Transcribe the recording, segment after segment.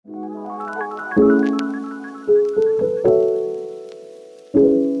It's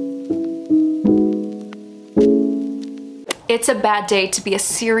a bad day to be a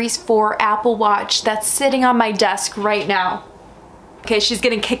Series 4 Apple Watch that's sitting on my desk right now. Okay, she's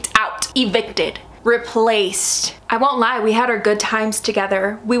getting kicked out, evicted, replaced. I won't lie, we had our good times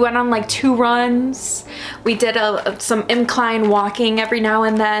together. We went on like 2 runs. We did some incline walking every now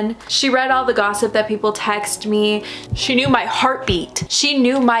and then. She read all the gossip that people text me. She knew my heartbeat. She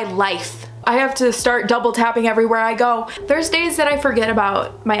knew my life. I have to start double tapping everywhere I go. There's days that I forget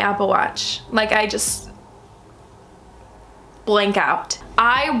about my Apple Watch. Like I just blank out.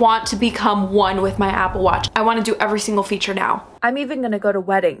 I want to become one with my Apple Watch. I want to do every single feature now. I'm even gonna go to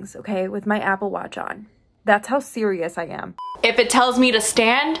weddings, okay, with my Apple Watch on. That's how serious I am. If it tells me to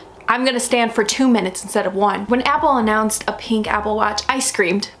stand, I'm gonna stand for 2 minutes instead of 1. When Apple announced a pink Apple Watch, I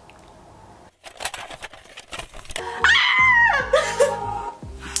screamed.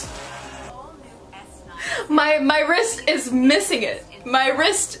 My wrist is missing it. My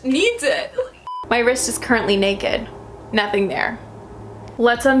wrist needs it. My wrist is currently naked. Nothing there.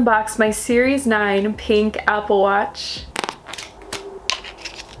 Let's unbox my Series 9 pink Apple Watch.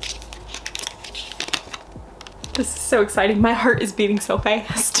 This is so exciting. My heart is beating so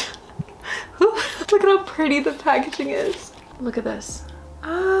fast. Look at how pretty the packaging is. Look at this.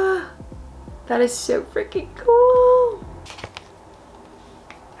 Ah, that is so freaking cool.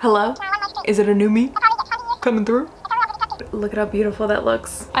 Hello? Is it a new me coming through? Look at how beautiful that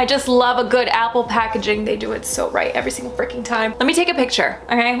looks. I just love a good Apple packaging. They do it so right every single freaking time. Let me take a picture,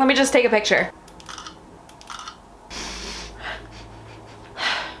 okay? Let me just take a picture.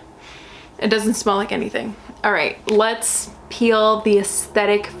 It doesn't smell like anything. All right, let's peel the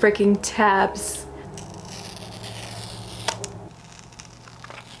aesthetic freaking tabs.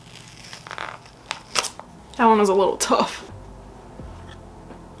 That one was a little tough.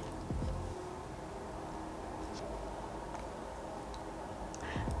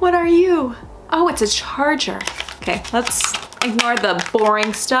 What are you? Oh, it's a charger. Okay, let's ignore the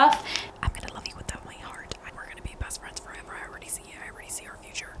boring stuff. I'm gonna love you with all my heart. We're gonna be best friends forever. I already see it. I already see our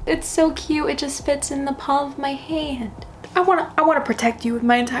future. It's so cute. It just fits in the palm of my hand. I wanna protect you with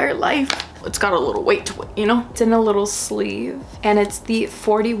my entire life. It's got a little weight to it, you know? It's in a little sleeve, and it's the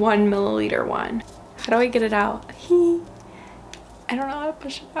 41 milliliter one. How do I get it out? I don't know how to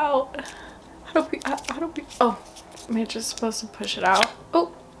push it out. How do we, oh, am I just supposed to push it out?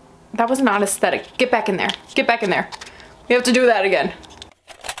 Oh. That was not aesthetic. Get back in there. Get back in there. We have to do that again.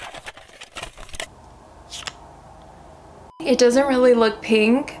 It doesn't really look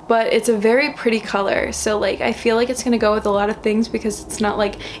pink, but it's a very pretty color. So like, I feel like it's gonna go with a lot of things because it's not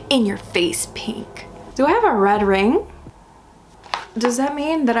like in your face pink. Do I have a red ring? Does that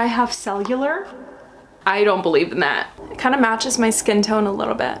mean that I have cellular? I don't believe in that. It kind of matches my skin tone a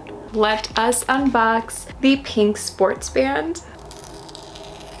little bit. Let us unbox the pink sports band.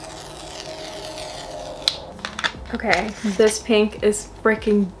 Okay, this pink is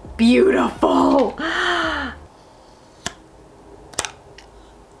freaking beautiful. I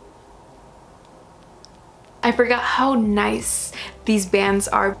forgot how nice these bands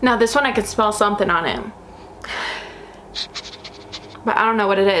are. Now this one I can smell something on it. But I don't know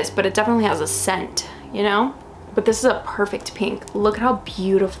what it is, but it definitely has a scent, you know? But this is a perfect pink. Look at how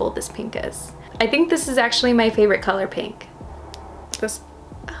beautiful this pink is. I think this is actually my favorite color pink. This,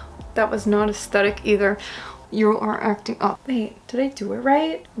 oh, that was not aesthetic either. You are acting up. Wait, did I do it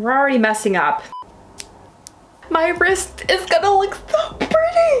right? We're already messing up. My wrist is gonna look so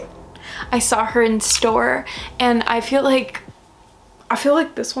pretty. I saw her in store and I feel like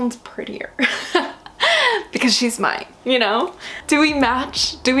this one's prettier. Because she's mine, you know? Do we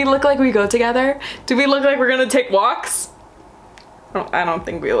match? Do we look like we go together? Do we look like we're gonna take walks? I don't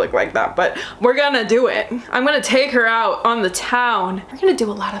think we look like that, but we're gonna do it. I'm gonna take her out on the town. We're gonna do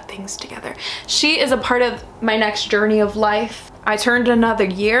a lot of things together. She is a part of my next journey of life. I turned another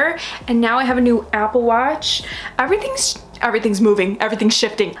year and now I have a new Apple Watch. Everything's moving, everything's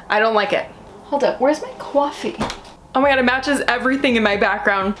shifting. I don't like it. Hold up, where's my coffee? Oh my god, it matches everything in my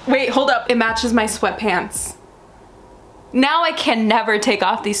background. Wait, hold up, it matches my sweatpants. Now I can never take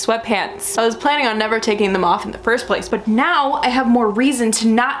off these sweatpants. I was planning on never taking them off in the first place, but now I have more reason to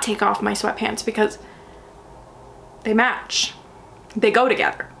not take off my sweatpants because they match. They go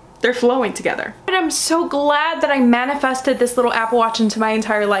together. They're flowing together. And I'm so glad that I manifested this little Apple Watch into my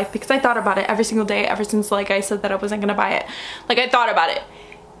entire life because I thought about it every single day ever since like I said that I wasn't gonna buy it. Like I thought about it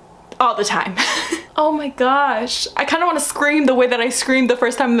all the time. Oh my gosh. I kind of want to scream the way that I screamed the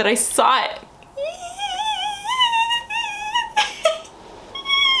first time that I saw it.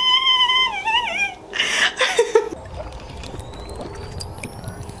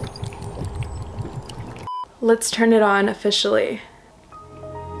 Let's turn it on officially.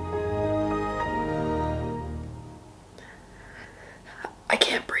 I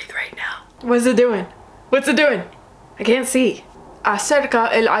can't breathe right now. What's it doing? What's it doing? I can't see. Acerca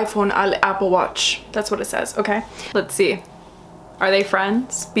el iPhone al Apple Watch. That's what it says, okay? Let's see. Are they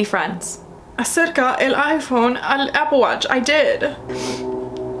friends? Be friends. Acerca el iPhone al Apple Watch. I did.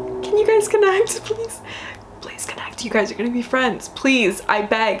 Can you guys connect, please? Please connect. You guys are gonna be friends. Please, I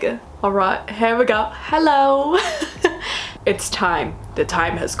beg. All right, here we go. Hello. It's time. The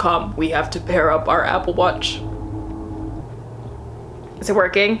time has come. We have to pair up our Apple Watch. Is it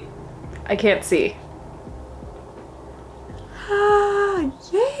working? I can't see. Ah,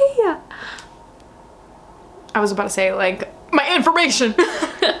 yeah. I was about to say, like, my information.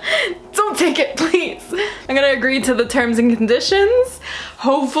 Don't take it, please. I'm gonna agree to the terms and conditions.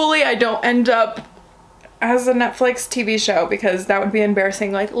 Hopefully I don't end up as a Netflix TV show, because that would be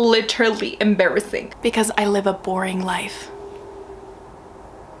embarrassing, like literally embarrassing, because I live a boring life.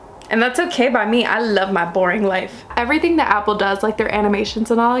 And that's okay by me. I love my boring life. Everything that Apple does, like their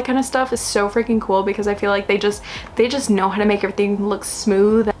animations and all that kind of stuff, is so freaking cool, because I feel like they just know how to make everything look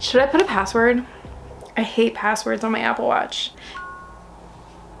smooth. Should I put a password? I hate passwords on my Apple Watch.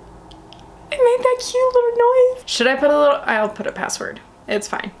 I made that cute little noise. Should I put a little? I'll put a password. It's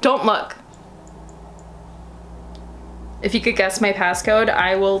fine. Don't look. If you could guess my passcode,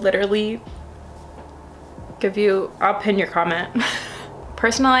 I will literally give you, I'll pin your comment.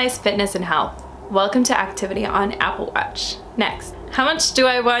 Personalized fitness and health. Welcome to activity on Apple Watch. Next. How much do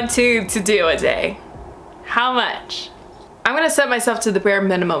I want to do a day? How much? I'm gonna set myself to the bare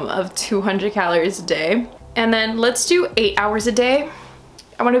minimum of 200 calories a day. And then let's do 8 hours a day.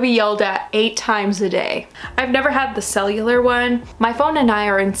 I want to be yelled at 8 times a day. I've never had the cellular one. My phone and I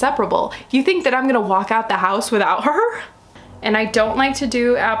are inseparable. You think that I'm gonna walk out the house without her? And I don't like to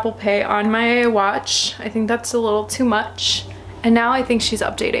do Apple Pay on my watch. I think that's a little too much. And now I think she's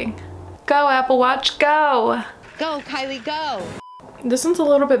updating. Go Apple Watch, go! Go, Kylie, go! This one's a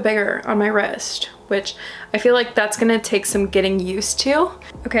little bit bigger on my wrist, which I feel like that's gonna take some getting used to.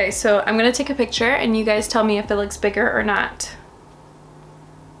 Okay, so I'm gonna take a picture and you guys tell me if it looks bigger or not.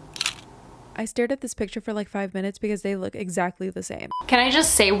 I stared at this picture for like 5 minutes because they look exactly the same. Can I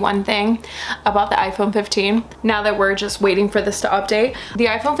just say one thing about the iPhone 15? Now that we're just waiting for this to update, the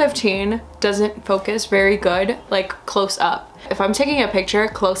iPhone 15 doesn't focus very good, like close up. If I'm taking a picture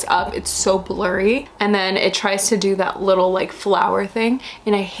close up, it's so blurry, and then it tries to do that little like flower thing,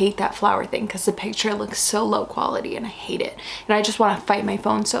 and I hate that flower thing because the picture looks so low quality and I hate it. And I just want to fight my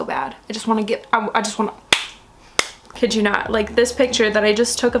phone so bad. I just want to get, I just want to, kid you not, like this picture that I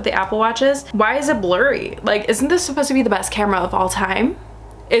just took of the Apple Watches, why is it blurry? Like, isn't this supposed to be the best camera of all time?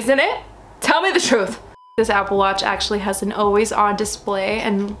 Isn't it? Tell me the truth. This Apple Watch actually has an always on display,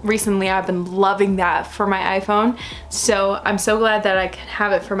 and recently I've been loving that for my iPhone. So I'm so glad that I can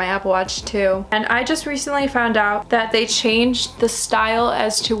have it for my Apple Watch too. And I just recently found out that they changed the style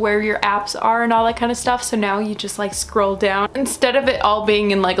as to where your apps are and all that kind of stuff. So now you just like scroll down. Instead of it all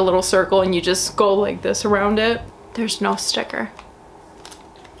being in like a little circle and you just go like this around it, there's no sticker.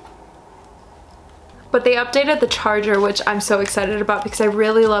 But they updated the charger, which I'm so excited about because I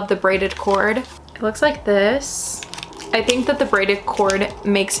really love the braided cord. It looks like this. I think that the braided cord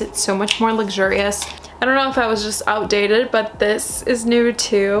makes it so much more luxurious. I don't know if I was just outdated, but this is new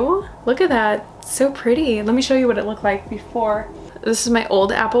too. Look at that, so pretty. Let me show you what it looked like before. This is my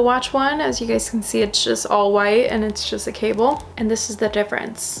old Apple Watch one. As you guys can see, it's just all white and it's just a cable. And this is the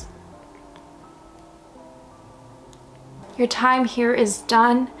difference. Your time here is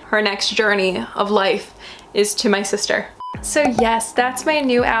done. Her next journey of life is to my sister. So yes, that's my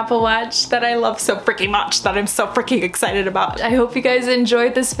new Apple Watch that I love so freaking much, that I'm so freaking excited about. I hope you guys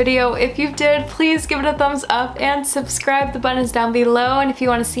enjoyed this video. If you did, please give it a thumbs up and subscribe. The button is down below. And if you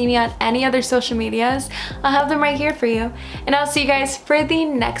want to see me on any other social medias, I'll have them right here for you. And I'll see you guys for the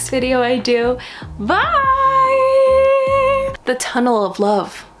next video I do. Bye! The tunnel of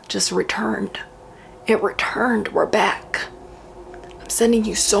love just returned. It returned. We're back. I'm sending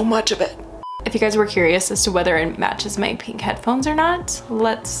you so much of it. If you guys were curious as to whether it matches my pink headphones or not,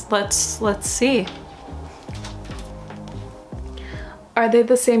 let's see. Are they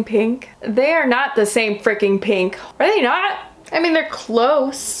the same pink? They are not the same freaking pink. Are they not? I mean, they're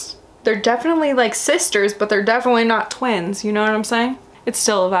close. They're definitely like sisters, but they're definitely not twins. You know what I'm saying? It's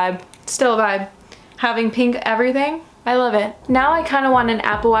still a vibe. Still a vibe. Having pink everything. I love it. Now I kind of want an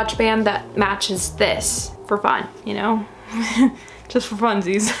Apple Watch band that matches this for fun, you know? Just for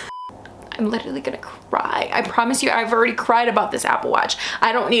funsies. I'm literally gonna cry. I promise you, I've already cried about this Apple Watch.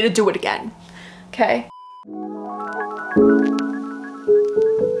 I don't need to do it again, okay?